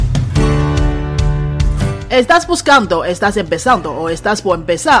¿Estás buscando, estás empezando o estás por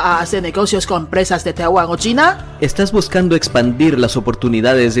empezar a hacer negocios con empresas de Taiwán o China? ¿Estás buscando expandir las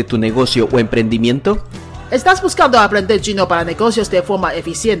oportunidades de tu negocio o emprendimiento? ¿Estás buscando aprender chino para negocios de forma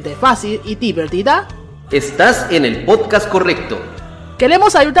eficiente, fácil y divertida? Estás en el podcast correcto.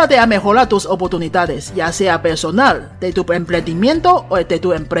 Queremos ayudarte a mejorar tus oportunidades, ya sea personal, de tu emprendimiento o de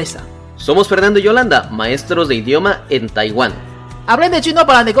tu empresa. Somos Fernando y Yolanda, maestros de idioma en Taiwán. Aprende chino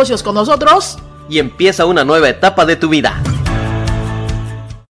para negocios con nosotros y empieza una nueva etapa de tu vida.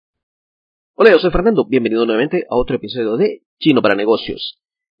 Hola, yo soy Fernando. Bienvenido nuevamente a otro episodio de Chino para Negocios.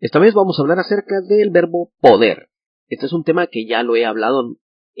 Esta vez vamos a hablar acerca del verbo poder. Este es un tema que ya lo he hablado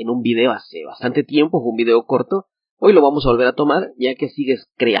en un video hace bastante tiempo, fue un video corto. Hoy lo vamos a volver a tomar ya que sigues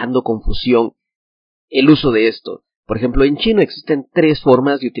creando confusión el uso de esto. Por ejemplo, en chino existen 3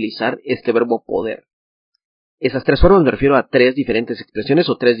 formas de utilizar este verbo poder. Esas 3 formas me refiero a 3 diferentes expresiones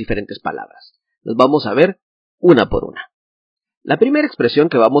o 3 diferentes palabras. Las vamos a ver una por una. La primera expresión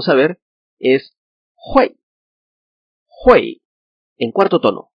que vamos a ver es hui. Hui, en cuarto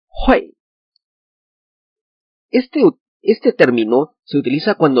tono. Hui. Este término se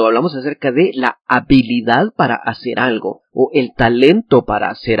utiliza cuando hablamos acerca de la habilidad para hacer algo o el talento para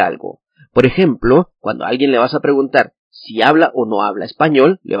hacer algo. Por ejemplo, cuando a alguien le vas a preguntar si habla o no habla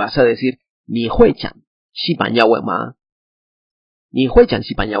español, le vas a decir ni hui chan xipanyahue ma. Ni hui chan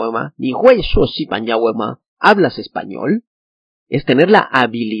xipanyahue ma. Ni hui shuo xipanyahue ma. ¿Hablas español? Es tener la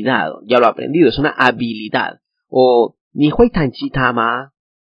habilidad. Ya lo he aprendido, es una habilidad. O ni hui tan chita ma.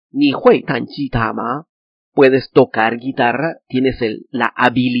 Ni hui tan chita ma. Puedes tocar guitarra, tienes la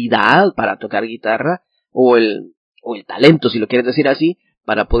habilidad para tocar guitarra o el talento, si lo quieres decir así,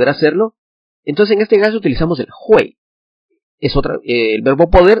 para poder hacerlo. Entonces en este caso utilizamos el hui. Es el verbo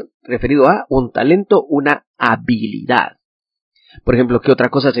poder referido a un talento, una habilidad. Por ejemplo, ¿qué otra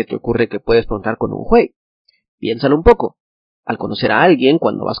cosa se te ocurre que puedes preguntar con un hui? Piénsalo un poco. Al conocer a alguien,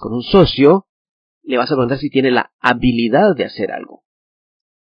 cuando vas con un socio, le vas a preguntar si tiene la habilidad de hacer algo.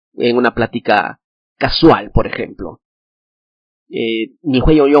 En una plática casual, por ejemplo. Ni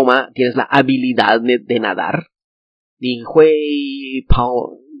hui yo ma, tienes la habilidad de nadar. Ni hui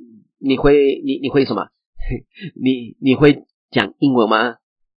pao, ni hui soma. Ni hui jiang ingwen ma,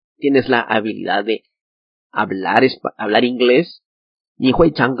 tienes la habilidad de hablar inglés. Ni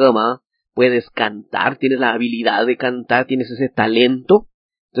hui changge ma, puedes cantar, tienes la habilidad de cantar, tienes ese talento.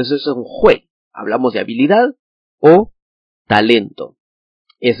 Entonces eso es un hui. Hablamos de habilidad o talento.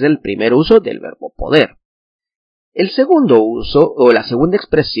 Es el primer uso del verbo poder. El segundo uso, o la segunda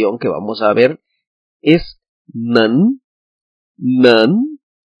expresión que vamos a ver, es nan,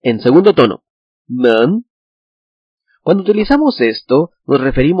 en segundo tono, nan. Cuando utilizamos esto, nos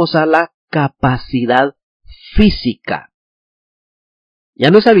referimos a la capacidad física. Ya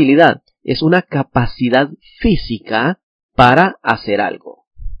no es habilidad, es una capacidad física para hacer algo.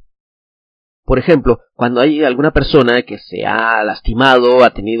 Por ejemplo, cuando hay alguna persona que se ha lastimado,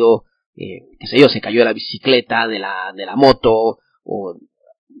 ha tenido, se cayó de la bicicleta, de la moto, o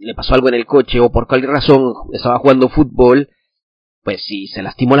le pasó algo en el coche, o por cualquier razón estaba jugando fútbol, pues si se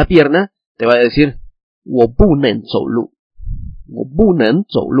lastimó la pierna, te va a decir, wo bu nen zou lu. Wo bu nen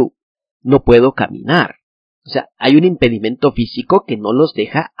zou lu. No puedo caminar. O sea, hay un impedimento físico que no los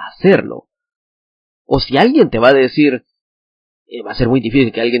deja hacerlo. O si alguien te va a decir, va a ser muy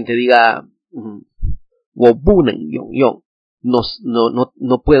difícil que alguien te diga, wo bu nen yong yong.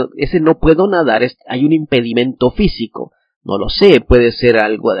 No puedo, ese no puedo nadar, hay un impedimento físico. No lo sé, puede ser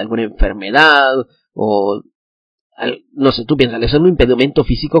algo de alguna enfermedad, o no sé, tú piensas, es un impedimento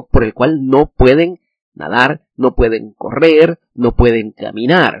físico por el cual no pueden nadar, no pueden correr, no pueden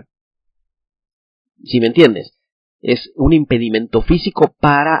caminar. ¿Sí me entiendes? Es un impedimento físico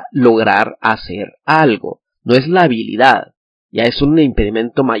para lograr hacer algo. No es la habilidad, ya es un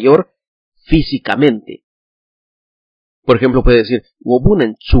impedimento mayor físicamente. Por ejemplo, puede decir, wo bu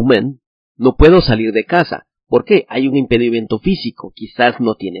nen chu men, no puedo salir de casa. ¿Por qué? Hay un impedimento físico. Quizás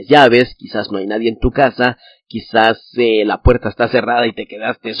no tienes llaves, quizás no hay nadie en tu casa, quizás la puerta está cerrada y te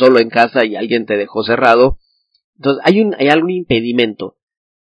quedaste solo en casa y alguien te dejó cerrado. Entonces hay algún impedimento.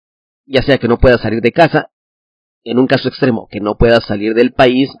 Ya sea que no puedas salir de casa, en un caso extremo, que no puedas salir del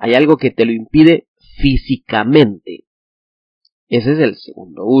país, hay algo que te lo impide físicamente. Ese es el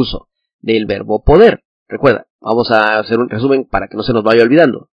segundo uso del verbo poder. Recuerda, vamos a hacer un resumen para que no se nos vaya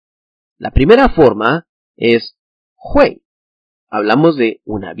olvidando. La primera forma es hui. Hablamos de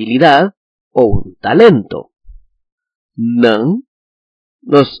una habilidad o un talento. Nan,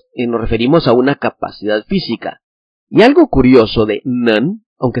 nos referimos a una capacidad física. Y algo curioso de nan,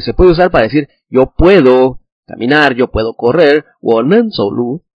 aunque se puede usar para decir yo puedo caminar, yo puedo correr, o nan zou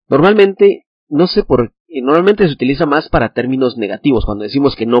lu, normalmente, no sé por normalmente se utiliza más para términos negativos, cuando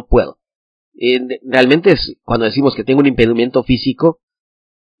decimos que no puedo. Realmente es cuando decimos que tengo un impedimento físico,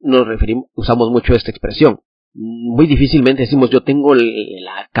 usamos mucho esta expresión. Muy difícilmente decimos yo tengo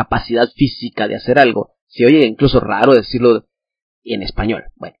la capacidad física de hacer algo. Se oye incluso raro decirlo en español.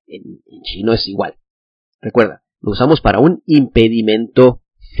 Bueno, en chino es igual. Recuerda, lo usamos para un impedimento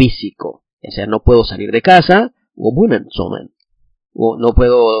físico. O sea, no puedo salir de casa, o no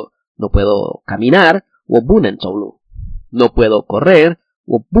puedo caminar, o no puedo correr,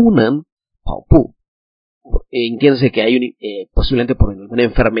 o entiéndase que hay posiblemente por una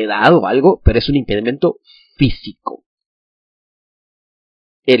enfermedad o algo, pero es un impedimento físico.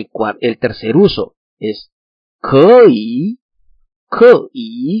 El tercer uso es 可以.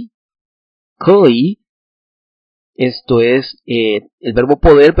 Esto es el verbo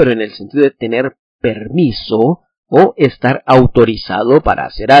poder, pero en el sentido de tener permiso o estar autorizado para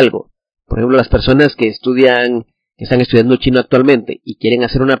hacer algo. Por ejemplo, las personas que están estudiando chino actualmente y quieren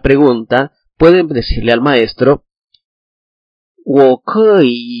hacer una pregunta, pueden decirle al maestro, 我可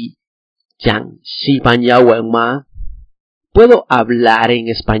以讲西班牙文吗? ¿Puedo hablar en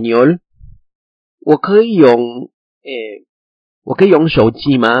español? 我可以用手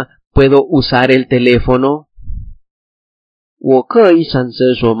机吗? ¿Puedo usar el teléfono? 我可以上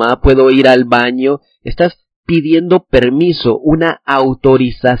厕所吗? ¿Puedo ir al baño? Estás pidiendo permiso, una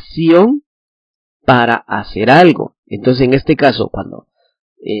autorización para hacer algo. Entonces, en este caso, cuando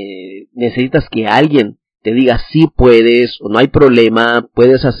necesitas que alguien te diga sí puedes o no hay problema,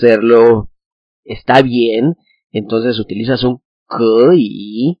 puedes hacerlo, está bien, entonces utilizas un 可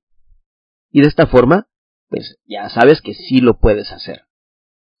以 y de esta forma, pues ya sabes que sí lo puedes hacer.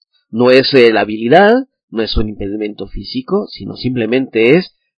 No es la habilidad, no es un impedimento físico, sino simplemente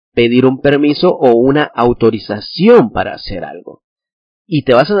es pedir un permiso o una autorización para hacer algo. Y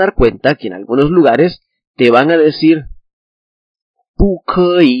te vas a dar cuenta que en algunos lugares te van a decir 不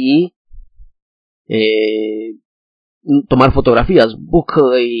可以 tomar fotografías, 不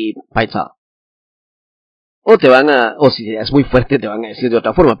可以拍照. O si es muy fuerte te van a decir de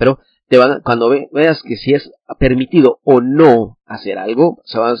otra forma, pero cuando veas que si es permitido o no hacer algo,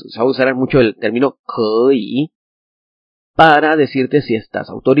 se va a usar mucho el término 可以 para decirte si estás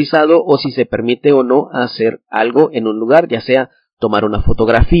autorizado o si se permite o no hacer algo en un lugar, ya sea tomar una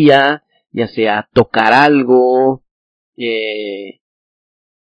fotografía, ya sea tocar algo, qué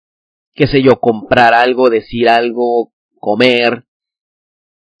sé yo, comprar algo, decir algo, comer.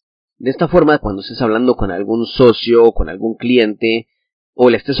 De esta forma, cuando estés hablando con algún socio, con algún cliente, o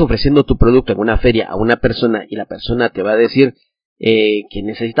le estés ofreciendo tu producto en una feria a una persona y la persona te va a decir que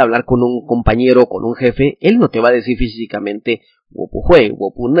necesita hablar con un compañero, con un jefe, él no te va a decir físicamente 我不会, 我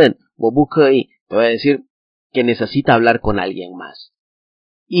不能, 我不可以, te va a decir que necesita hablar con alguien más.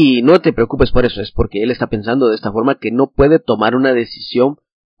 Y no te preocupes por eso, es porque él está pensando de esta forma que no puede tomar una decisión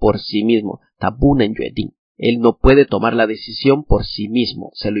por sí mismo. 他不能决定. Él no puede tomar la decisión por sí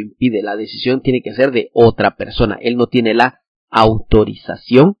mismo, se lo impide. La decisión tiene que ser de otra persona. Él no tiene la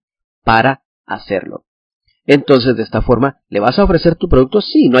autorización para hacerlo. Entonces, de esta forma, ¿le vas a ofrecer tu producto?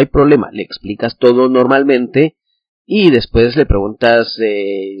 Sí, no hay problema. Le explicas todo normalmente y después le preguntas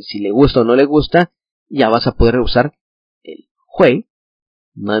si le gusta o no le gusta. Ya vas a poder usar el 会,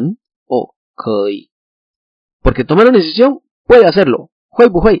 能 o 可以. Porque tomar una decisión puede hacerlo. 会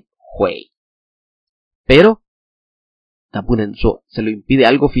不会? 会. Pero se lo impide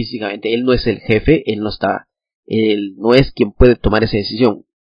algo físicamente. Él no es el jefe, él no es quien puede tomar esa decisión.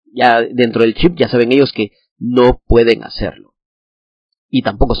 Ya dentro del chip ya saben ellos que no pueden hacerlo. Y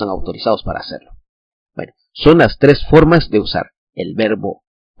tampoco son autorizados para hacerlo. Bueno, son las tres formas de usar el verbo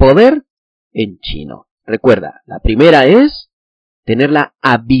poder en chino. Recuerda, la primera es tener la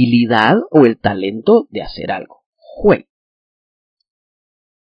habilidad o el talento de hacer algo. 会.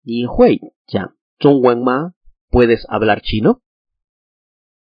 你会讲中文吗? ¿Puedes hablar chino?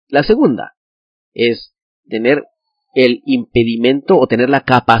 La segunda es tener el impedimento o tener la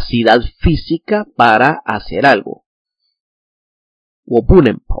capacidad física para hacer algo. 我不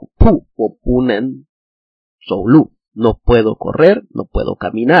能跑步, 我不能走路. No puedo correr, no puedo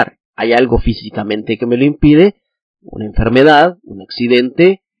caminar. Hay algo físicamente que me lo impide, una enfermedad, un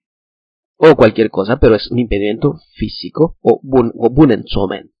accidente o cualquier cosa, pero es un impedimento físico. 我不能出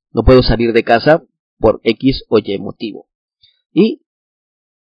门. No puedo salir de casa por X o Y motivo. Y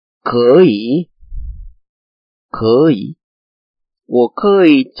可以 我可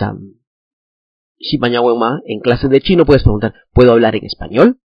以讲西班牙文吗? En clases de chino puedes preguntar, ¿puedo hablar en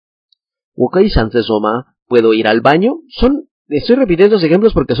español? 我可以上厕所吗? ¿Puedo ir al baño? Estoy repitiendo los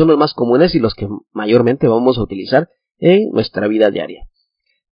ejemplos porque son los más comunes y los que mayormente vamos a utilizar en nuestra vida diaria.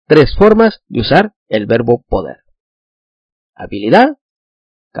 Tres formas de usar el verbo poder. Habilidad,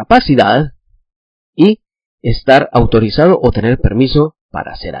 capacidad y estar autorizado o tener permiso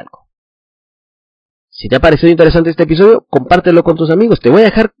para hacer algo. Si te ha parecido interesante este episodio, compártelo con tus amigos. Te voy a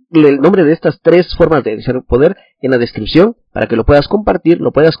dejar el nombre de estas 3 formas de ejercer poder en la descripción para que lo puedas compartir,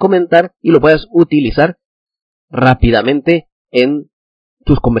 lo puedas comentar y lo puedas utilizar rápidamente en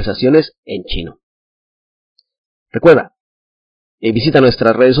tus conversaciones en chino. Recuerda, visita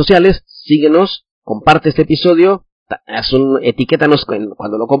nuestras redes sociales, síguenos, comparte este episodio, etiquétanos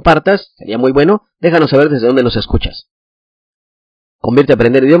cuando lo compartas, sería muy bueno, déjanos saber desde dónde nos escuchas. Convierte a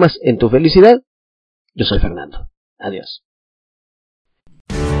aprender idiomas en tu felicidad. Yo soy Fernando. Adiós.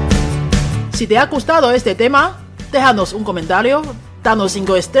 Si te ha gustado este tema, déjanos un comentario, danos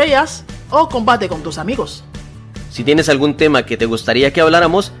 5 estrellas o comparte con tus amigos. Si tienes algún tema que te gustaría que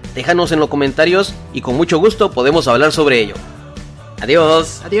habláramos, déjanos en los comentarios y con mucho gusto podemos hablar sobre ello.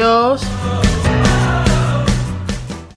 Adiós. Adiós.